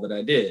 that's all that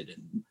I did.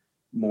 And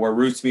more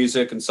roots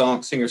music and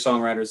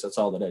singer-songwriters, that's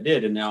all that I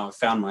did. And now I've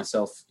found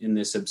myself in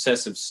this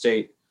obsessive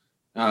state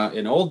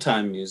in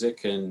old-time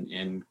music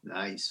and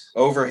nice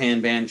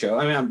overhand banjo.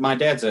 I mean, my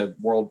dad's a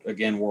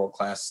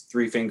world-class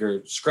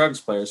three-finger Scruggs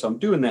player, so I'm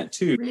doing that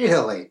too.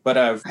 Really? But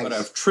I've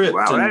tripped.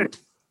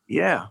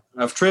 Wow,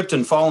 I've tripped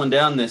and fallen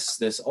down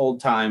this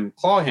old-time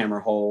clawhammer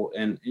hole,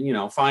 and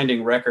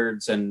finding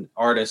records and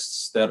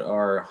artists that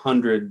are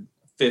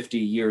 150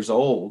 years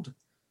old,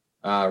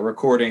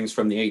 recordings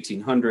from the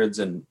 1800s,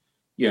 and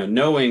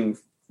knowing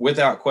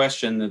without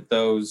question that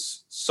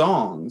those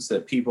songs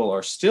that people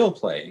are still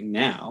playing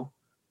now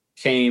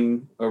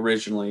came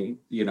originally,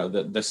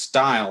 the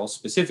style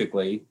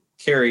specifically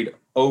carried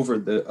over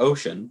the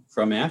ocean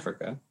from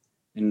Africa.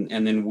 And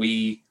then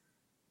we,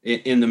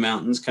 in the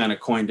mountains, kind of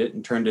coined it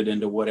and turned it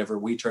into whatever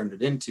we turned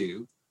it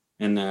into.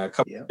 And a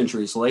couple of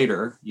centuries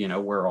later,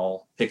 we're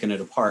all picking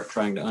it apart,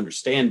 trying to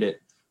understand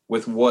it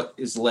with what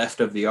is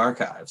left of the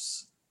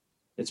archives.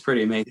 It's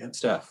pretty amazing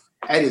stuff.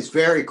 That is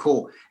very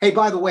cool. Hey,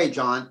 by the way,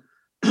 John,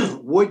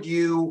 would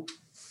you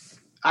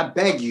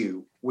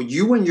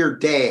and your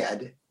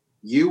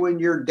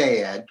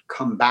dad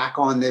come back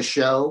on this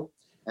show?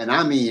 And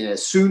I mean,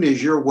 as soon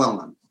as you're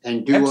willing,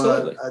 and do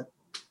Absolutely.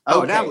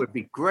 Oh, that would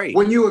be great.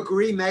 Wouldn't you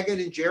agree, Megan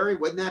and Jerry?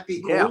 Wouldn't that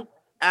be cool? Yeah,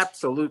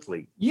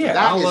 absolutely. Yeah,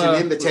 that is an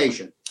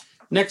invitation.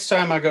 Next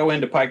time I go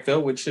into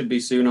Pikeville, which should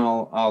be soon,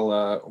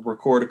 I'll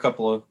record a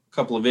couple of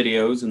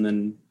videos and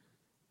then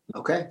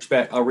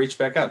I'll reach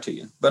back out to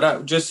you.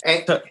 But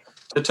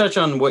to touch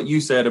on what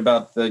you said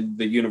about the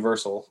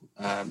universal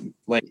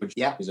language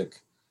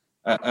music,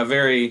 a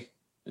very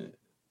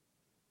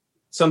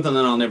something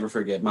that I'll never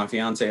forget. My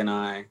fiance and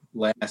I,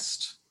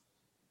 last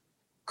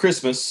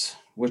Christmas,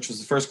 which was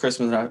the first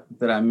Christmas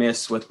that I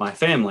missed with my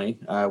family,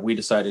 we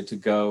decided to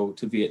go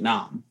to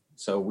Vietnam.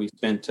 So we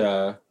spent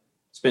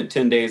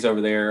 10 days over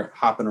there,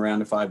 hopping around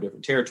to 5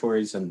 different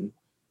territories, and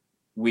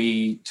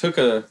we took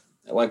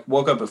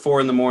woke up at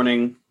 4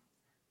 a.m,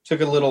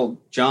 took a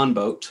little John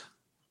boat,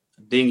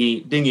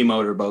 dinghy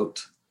motor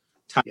boat,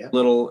 tiny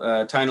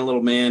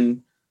little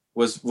man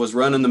was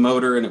running the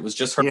motor, and it was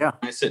just her and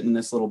I sitting in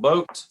this little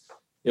boat.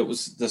 It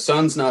was, the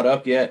sun's not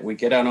up yet. We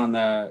get out on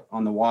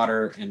the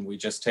water, and we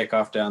just take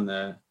off down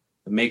the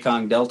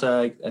Mekong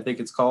Delta, I think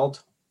it's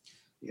called,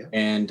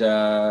 and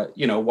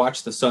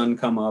watch the sun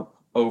come up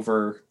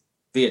over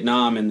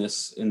Vietnam in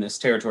this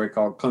territory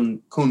called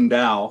Con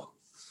Dao,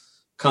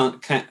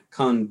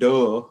 Con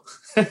Do.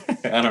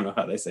 I don't know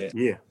how they say it.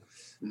 Yeah.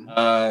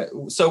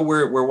 So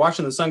we're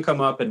watching the sun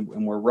come up,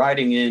 and we're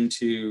riding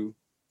into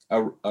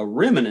a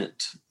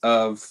remnant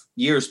of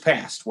years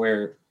past,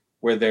 where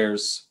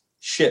there's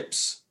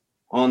ships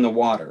on the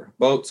water,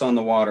 boats on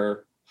the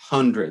water,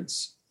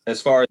 hundreds,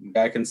 as far as the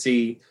eye can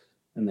see,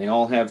 and they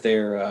all have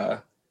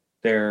their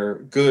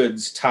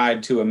goods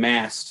tied to a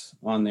mast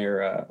on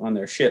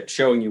their ship,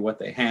 showing you what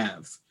they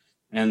have.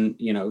 And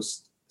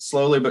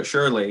slowly but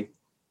surely,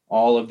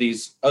 all of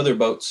these other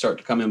boats start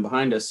to come in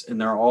behind us, and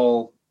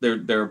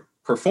they're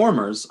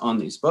performers on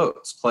these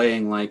boats,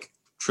 playing like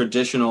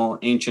traditional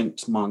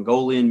ancient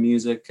Mongolian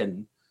music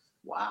and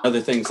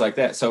other things like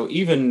that. So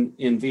even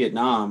in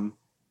Vietnam,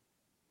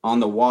 on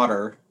the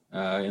water,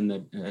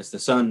 as the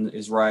sun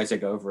is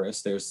rising over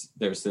us, there's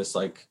this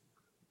like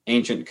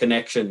ancient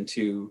connection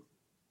to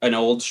an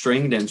old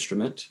stringed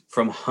instrument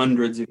from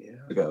hundreds of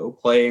years ago,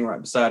 playing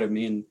right beside of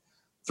me, and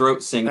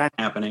throat singing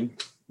happening.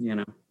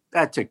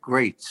 That's a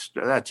great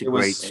story.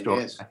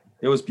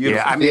 It was beautiful.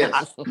 Yeah, I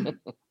mean,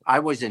 I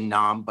was in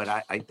Nam, but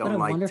I don't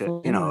like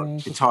to.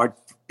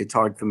 It's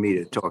hard for me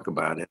to talk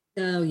about it.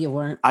 No, you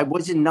weren't. I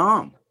was in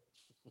Nam.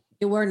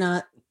 You were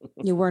not.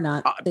 You were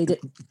not. They did.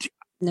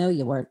 No,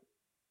 you weren't.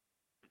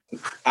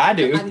 I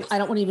do. I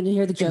don't want to even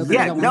hear the joke.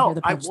 Yeah, no,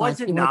 I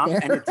was in Nam,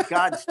 and it's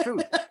God's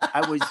truth.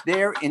 I was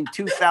there in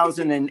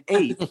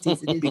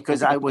 2008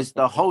 because I was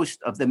the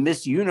host of the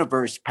Miss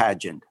Universe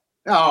pageant.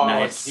 Oh,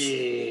 nice.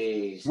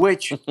 Geez.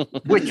 Which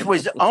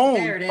was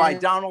owned by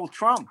Donald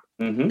Trump.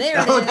 Mm-hmm.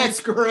 That's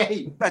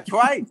great. That's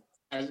right.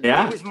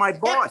 Yeah. He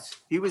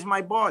was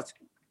my boss.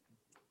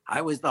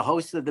 I was the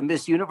host of the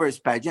Miss Universe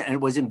pageant, and it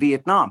was in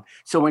Vietnam.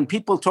 So when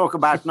people talk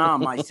about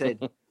Nam, I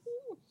said,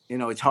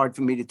 it's hard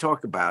for me to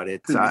talk about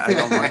it. So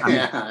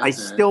I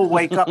still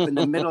wake up in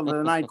the middle of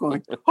the night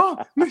going,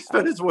 "Oh, Miss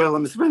Venezuela,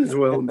 Miss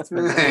Venezuela, Miss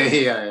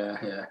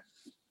Venezuela."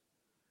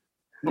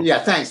 Yeah,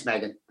 thanks,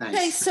 Megan. Thanks.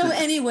 Okay, so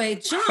anyway,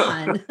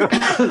 John,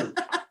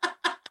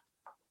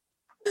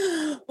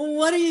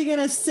 what are you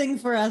gonna sing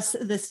for us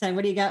this time?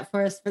 What do you got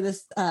for us for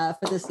this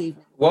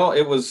evening? Well,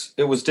 it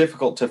was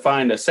difficult to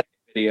find a second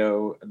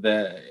video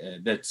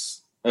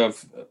that's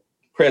of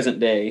present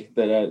day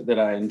that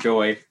I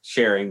enjoy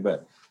sharing,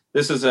 but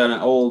this is an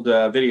old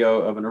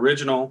video of an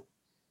original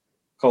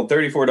called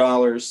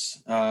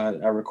 $34.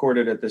 I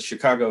recorded at the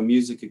Chicago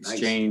Music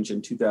Exchange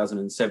in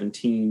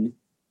 2017.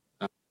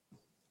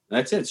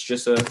 That's it. It's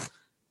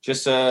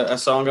just a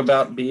song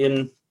about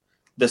being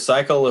the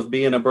cycle of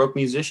being a broke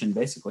musician,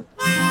 basically.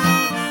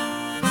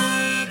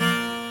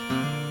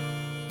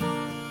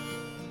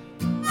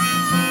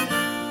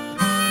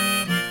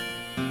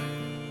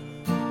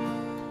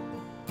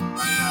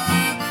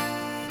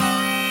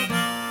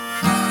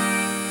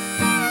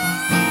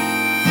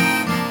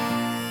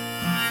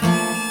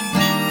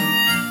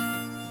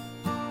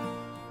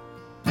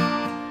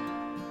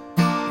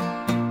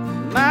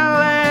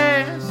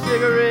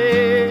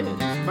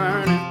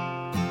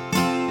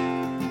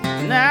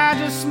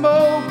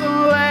 Smoke the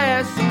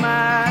last of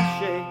my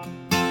shade.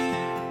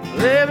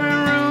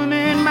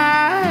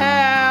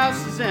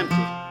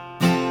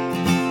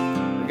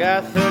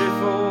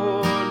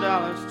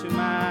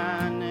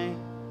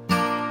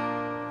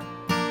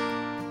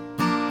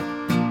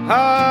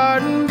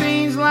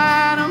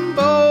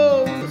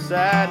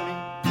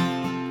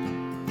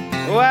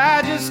 Oh,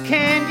 I just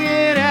can't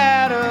get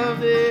out of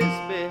this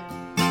bed.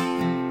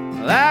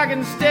 Well, I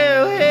can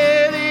still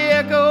hear the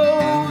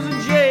echoes of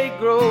Jake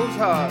Grove's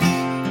heart,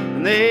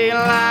 and they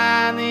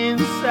line the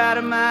inside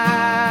of my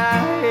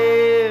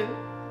head.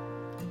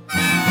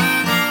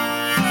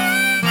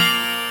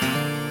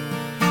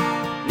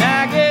 And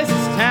I guess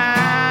it's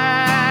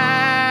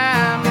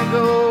time to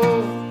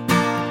go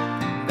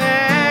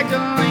back to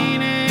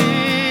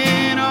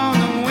leaning on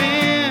the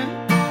wind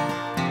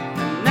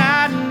and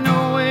not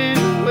knowing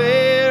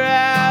where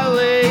I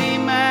lay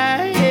my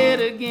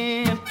head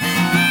again.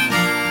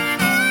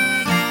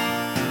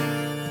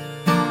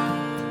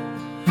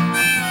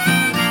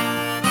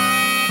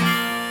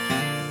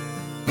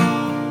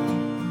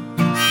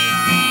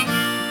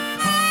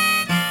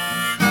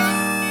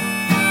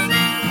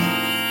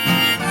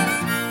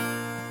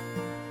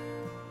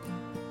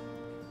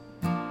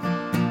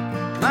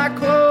 My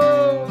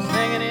clothes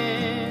hanging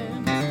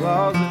in the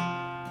closet,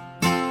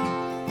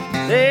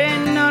 they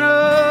ain't none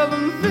of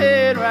them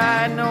fit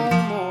right no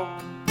more.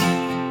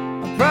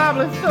 I'll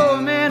probably throw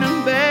them in a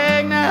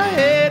bag, now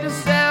head to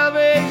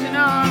Salvation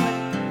Army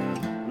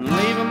and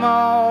leave them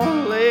all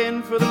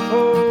laying for the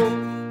poor.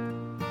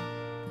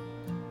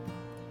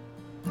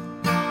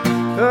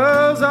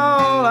 'Cause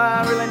all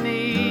I really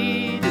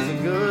need is a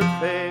good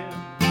pair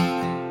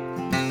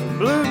of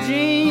blue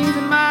jeans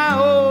and my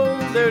old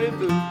dirty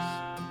boots,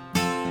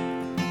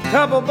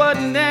 couple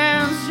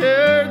button-down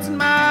shirts and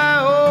my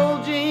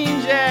old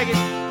jean jacket,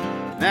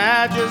 and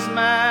I just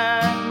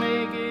might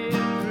make it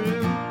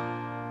through.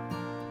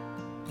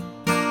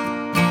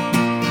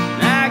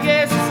 And I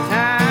guess it's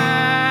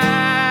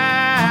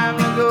time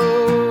to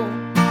go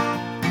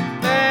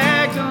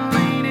back to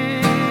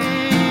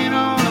leaning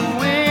on the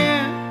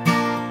wind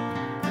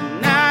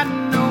and not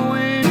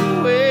knowing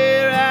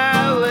where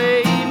I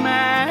lay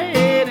my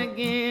head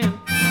again.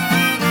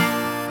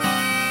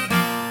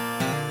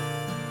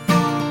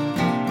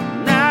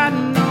 Not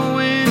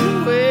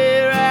knowing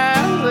where I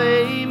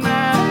lay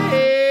my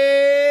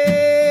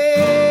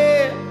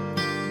head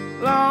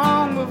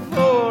long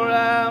before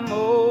I'm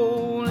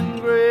old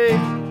and gray.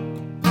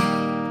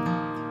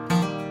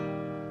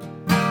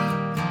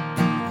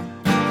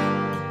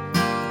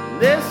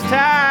 This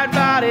tired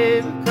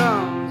body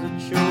becomes a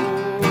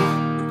chore.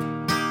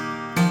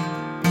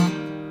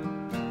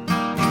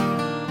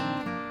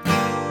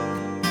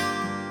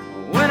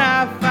 When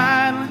I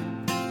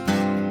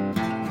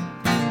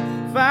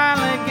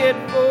finally get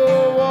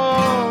 4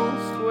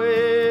 walls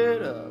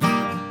squared up, I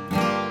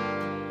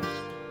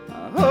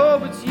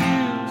hope it's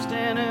you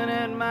standing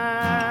at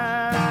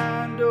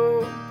my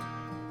door.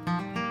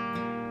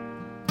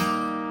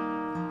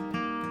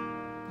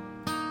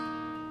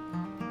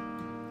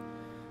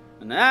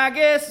 And I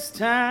guess it's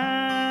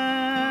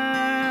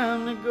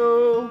time to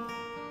go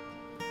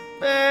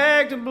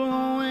back to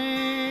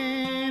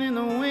blowing in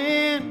the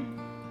wind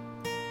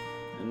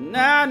and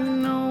not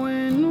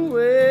knowing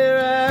where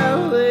I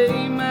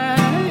lay my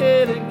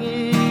head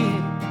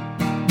again.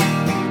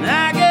 And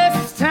I guess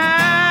it's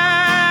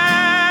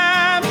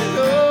time to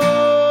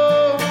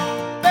go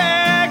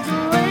back to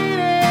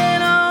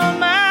leaning on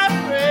my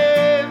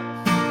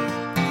friends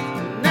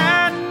and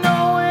not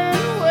knowing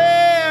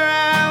where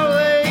I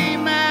lay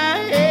my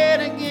head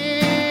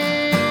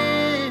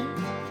again.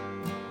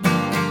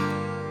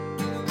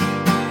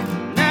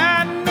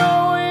 Not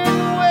knowing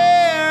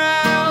where I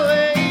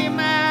lay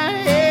my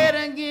head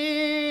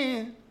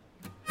again.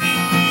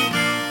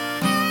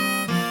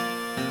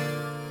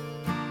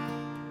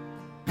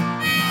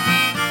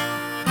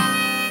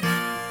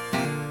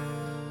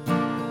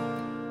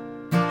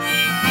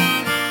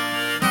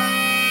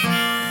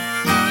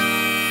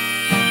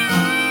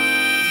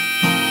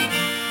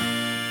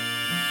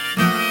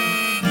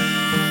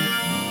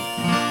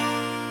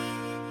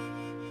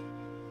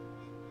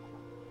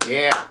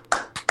 Yeah.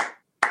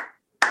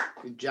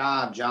 Good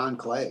job, John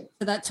Clay.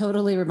 So that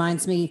totally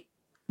reminds me.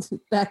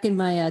 Back in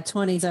my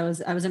 20s, I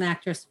was an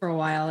actress for a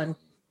while, and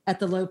at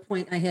the low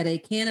point, I had a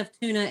can of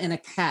tuna and a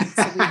cat,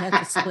 so we had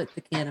to split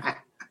the can of.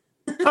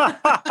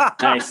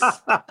 Nice.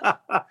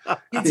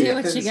 You do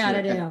what you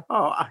gotta do.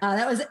 Oh,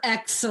 That was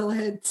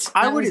excellent.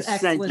 I That would was have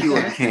sent excellent. you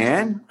a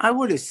can. I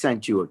would have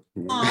sent you a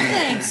can. Oh,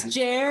 thanks,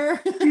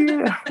 Jer.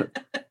 Yeah.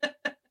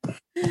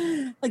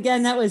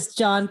 Again, that was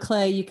John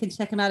Clay. You can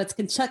check him out. It's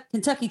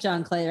Kentucky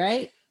John Clay,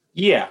 right?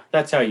 Yeah,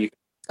 that's how you.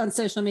 On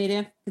social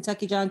media,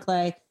 Kentucky John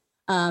Clay.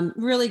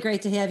 Really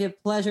great to have you.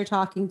 Pleasure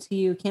talking to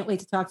you. Can't wait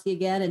to talk to you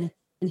again and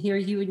hear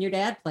you and your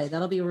dad play.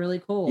 That'll be really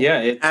cool.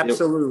 Yeah,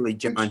 Absolutely,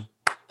 John.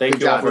 Thank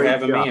Good you all job. for Great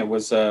having job. me. It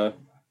was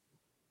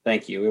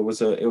thank you. It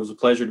was a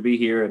pleasure to be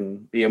here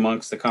and be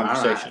amongst the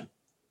conversation.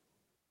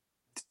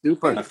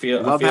 Super. I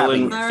feel Love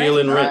feeling having you.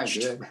 feel All right.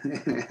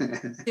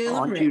 enriched. Feeling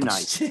Aren't you rich.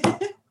 nice?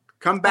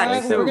 Come All back.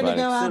 right, soon. we're going to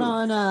go out Soon.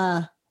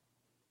 on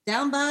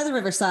Down by the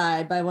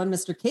Riverside by one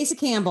Mr. Casey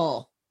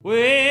Campbell.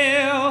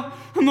 Well,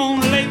 I'm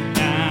gonna lay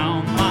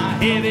down my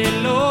heavy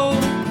load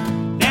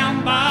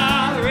down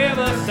by the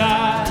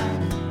riverside,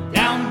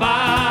 down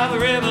by the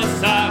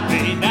riverside,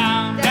 way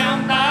down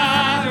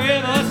by the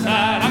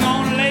riverside. I'm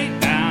gonna lay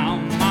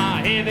down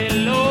my heavy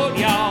load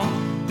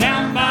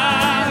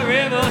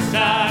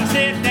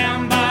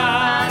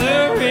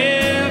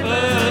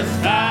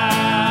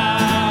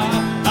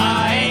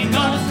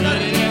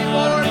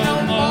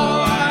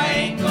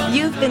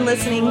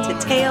listening to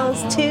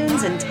Tales,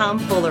 Tunes, and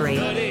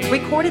Tomfoolery,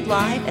 recorded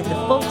live at the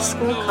Folk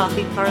School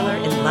Coffee Parlor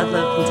in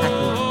Ludlow,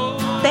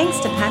 Kentucky. Thanks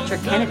to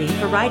Patrick Kennedy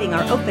for writing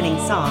our opening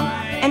song,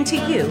 and to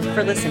you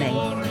for listening.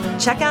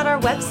 Check out our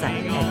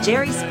website at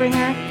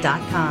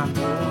jerryspringer.com.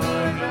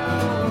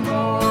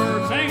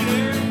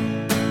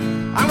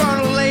 I'm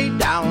gonna lay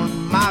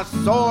down my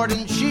sword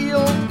and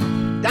shield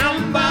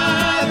down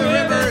by the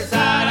river.